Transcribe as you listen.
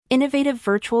Innovative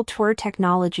virtual tour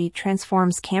technology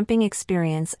transforms camping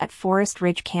experience at Forest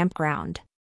Ridge Campground.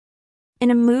 In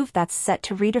a move that's set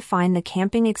to redefine the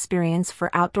camping experience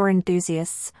for outdoor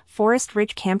enthusiasts, Forest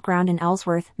Ridge Campground in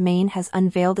Ellsworth, Maine has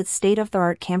unveiled its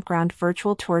state-of-the-art campground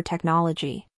virtual tour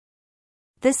technology.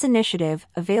 This initiative,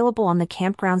 available on the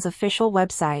campground's official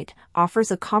website,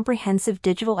 offers a comprehensive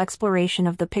digital exploration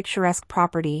of the picturesque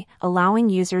property,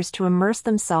 allowing users to immerse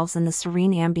themselves in the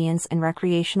serene ambience and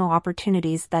recreational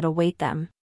opportunities that await them.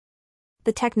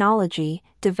 The technology,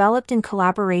 developed in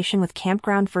collaboration with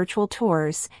Campground Virtual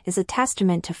Tours, is a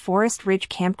testament to Forest Ridge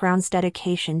Campground's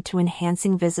dedication to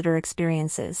enhancing visitor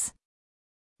experiences.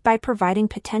 By providing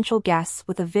potential guests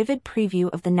with a vivid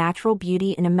preview of the natural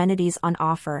beauty and amenities on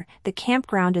offer, the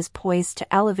campground is poised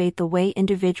to elevate the way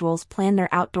individuals plan their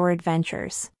outdoor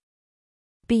adventures.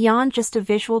 Beyond just a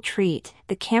visual treat,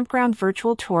 the Campground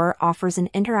Virtual Tour offers an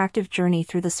interactive journey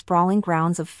through the sprawling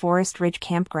grounds of Forest Ridge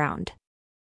Campground.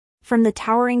 From the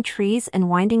towering trees and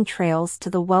winding trails to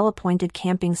the well-appointed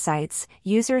camping sites,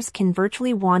 users can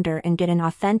virtually wander and get an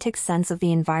authentic sense of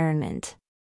the environment.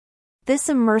 This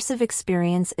immersive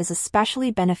experience is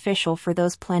especially beneficial for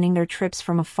those planning their trips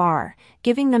from afar,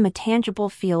 giving them a tangible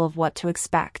feel of what to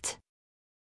expect.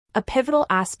 A pivotal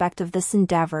aspect of this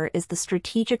endeavor is the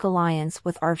strategic alliance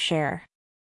with ARVshare.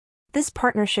 This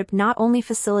partnership not only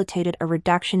facilitated a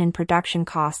reduction in production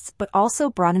costs but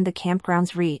also broadened the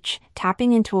campground's reach,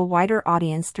 tapping into a wider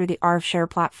audience through the ARVshare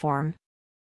platform.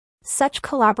 Such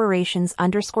collaborations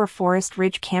underscore Forest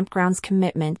Ridge Campground's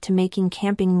commitment to making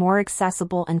camping more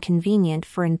accessible and convenient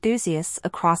for enthusiasts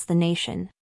across the nation.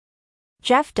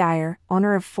 Jeff Dyer,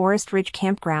 owner of Forest Ridge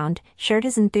Campground, shared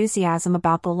his enthusiasm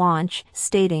about the launch,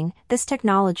 stating, "This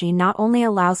technology not only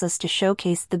allows us to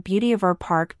showcase the beauty of our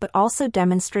park but also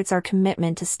demonstrates our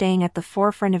commitment to staying at the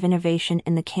forefront of innovation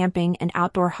in the camping and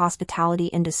outdoor hospitality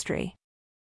industry."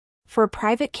 For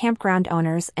private campground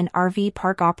owners and RV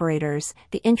park operators,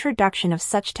 the introduction of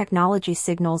such technology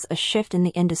signals a shift in the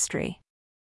industry.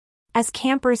 As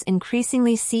campers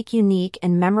increasingly seek unique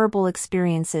and memorable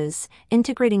experiences,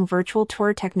 integrating virtual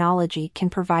tour technology can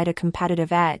provide a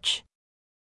competitive edge.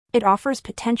 It offers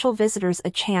potential visitors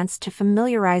a chance to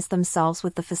familiarize themselves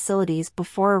with the facilities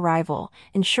before arrival,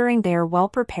 ensuring they are well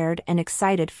prepared and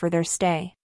excited for their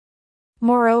stay.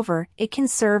 Moreover, it can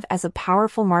serve as a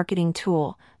powerful marketing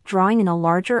tool, drawing in a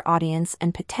larger audience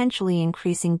and potentially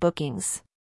increasing bookings.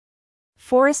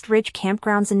 Forest Ridge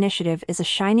Campground's initiative is a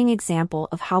shining example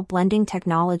of how blending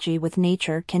technology with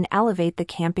nature can elevate the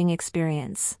camping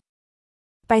experience.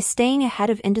 By staying ahead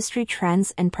of industry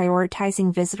trends and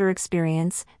prioritizing visitor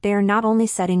experience, they are not only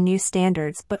setting new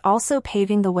standards but also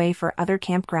paving the way for other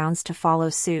campgrounds to follow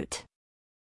suit.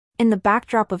 In the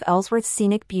backdrop of Ellsworth's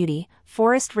scenic beauty,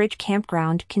 Forest Ridge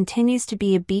Campground continues to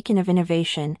be a beacon of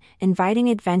innovation, inviting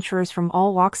adventurers from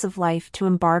all walks of life to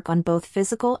embark on both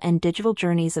physical and digital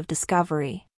journeys of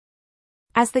discovery.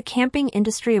 As the camping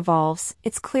industry evolves,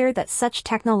 it's clear that such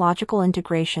technological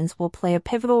integrations will play a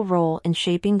pivotal role in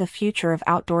shaping the future of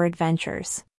outdoor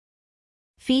adventures.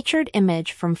 Featured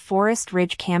image from Forest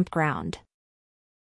Ridge Campground.